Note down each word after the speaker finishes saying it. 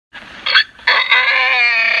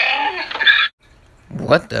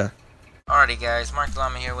What the? Alrighty guys, Mark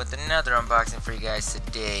Llama here with another unboxing for you guys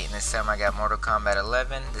today, and this time I got Mortal Kombat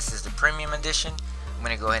 11. This is the premium edition. I'm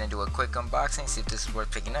going to go ahead and do a quick unboxing, see if this is worth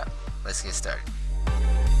picking up. Let's get started.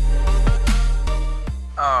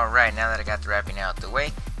 Alright, now that I got the wrapping out the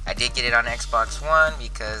way, I did get it on Xbox One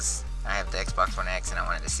because I have the Xbox One X and I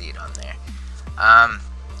wanted to see it on there. I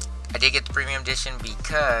did get the premium edition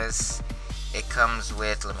because it comes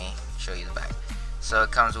with, let me show you the back. So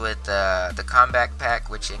it comes with the Kombat Pack,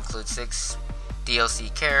 which includes 6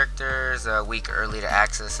 DLC characters, a week early to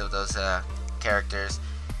access of those characters,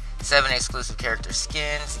 7 exclusive character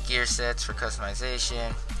skins, gear sets for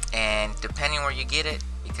customization, and depending where you get it,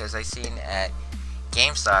 because I seen at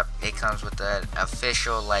GameStop, it comes with an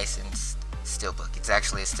official licensed Steelbook. It's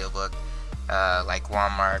actually a Steelbook, like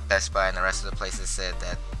Walmart, Best Buy, and the rest of the places said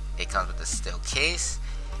that it comes with a steel case.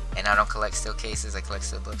 And I don't collect steel cases, I collect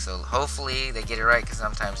steel books, so hopefully they get it right, because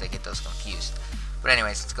sometimes they get those confused. But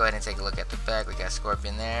anyways, let's go ahead and take a look at the back. We got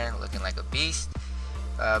Scorpion there, looking like a beast.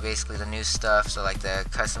 Basically the new stuff, so like the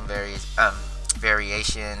custom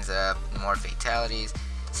variations, more fatalities,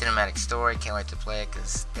 cinematic story, can't wait to play it,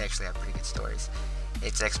 because they actually have pretty good stories.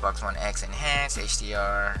 It's Xbox One X enhanced,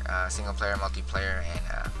 HDR, single player, multiplayer,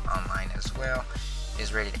 and online as well.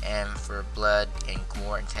 Is rated M for blood and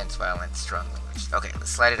gore, intense violence, strong language. Okay, let's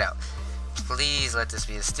slide it out. Please let this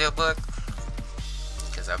be a Steelbook,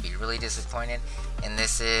 because I'll be really disappointed. And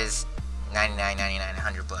this is $99.99,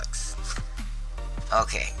 $100.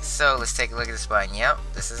 Okay, so let's take a look at the spine. Yep,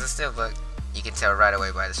 this is a Steelbook. You can tell right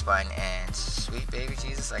away by the spine, and sweet baby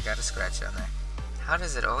Jesus, I got a scratch on there. How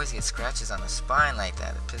does it always get scratches on the spine like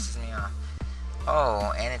that? It pisses me off.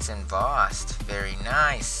 Oh, and it's embossed. Very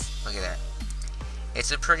nice. Look at that.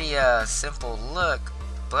 It's a pretty simple look,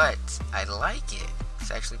 but I like it. It's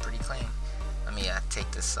actually pretty clean. Let me take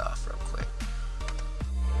this off real quick.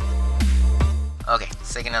 Okay,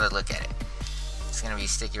 let's take another look at it. It's going to be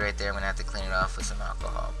sticky right there. I'm going to have to clean it off with some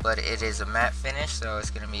alcohol. But it is a matte finish, so it's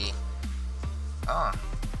going to be,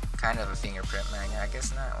 kind of a fingerprint magnet. I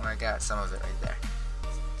guess not. Well, I got some of it right there.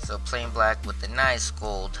 So plain black with the nice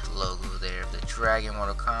gold logo there. The Dragon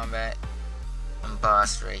Mortal Kombat.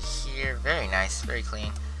 Embossed right here, very nice, very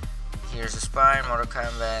clean. Here's the spine, Mortal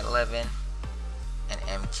Kombat 11, and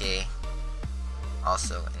MK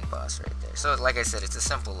also embossed right there. So like I said, it's a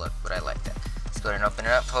simple look, but I like that. Let's go ahead and open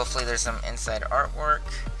it up. Hopefully there's some inside artwork.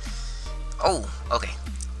 Oh, okay,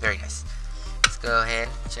 very nice. Let's go ahead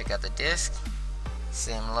and check out the disc.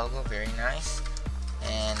 Same logo, very nice.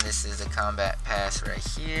 And this is the Kombat Pass right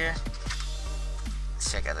here.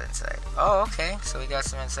 Let's check out the inside. Oh, okay, so we got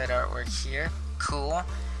some inside artwork here. Cool.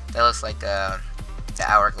 That looks like the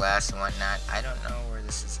hourglass and whatnot. I don't know where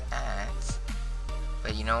this is at,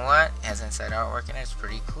 but you know what? It has inside artwork in it. It's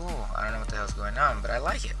pretty cool. I don't know what the hell's going on, but I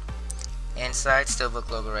like it. Inside, Steelbook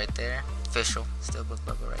logo right there. Official Steelbook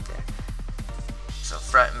logo right there. So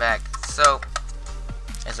front and back. So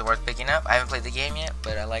is it worth picking up? I haven't played the game yet,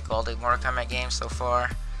 but I like all the Mortal Kombat games so far.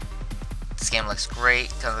 This game looks great.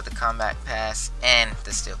 Comes with the Kombat Pass and the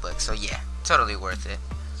Steelbook. So yeah, totally worth it.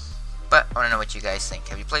 But I want to know what you guys think.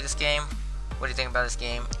 Have you played this game? What do you think about this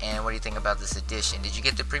game? And what do you think about this edition? Did you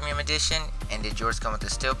get the premium edition? And did yours come with the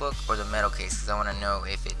Steelbook or the metal case? Because I want to know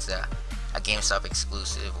if it's a GameStop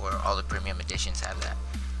exclusive or all the premium editions have that.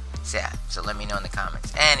 So yeah, so let me know in the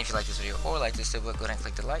comments. And if you like this video or like this Steelbook, go ahead and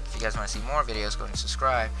click the like. If you guys want to see more videos, go ahead and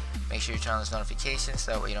subscribe. Make sure you turn on those notifications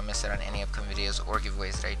so that way you don't miss out on any upcoming videos or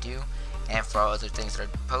giveaways that I do. And for all other things that I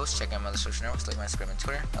post, check out my other social networks like my Instagram and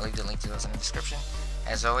Twitter. I'll leave the link to those in the description.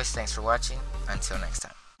 As always, thanks for watching. Until next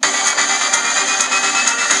time.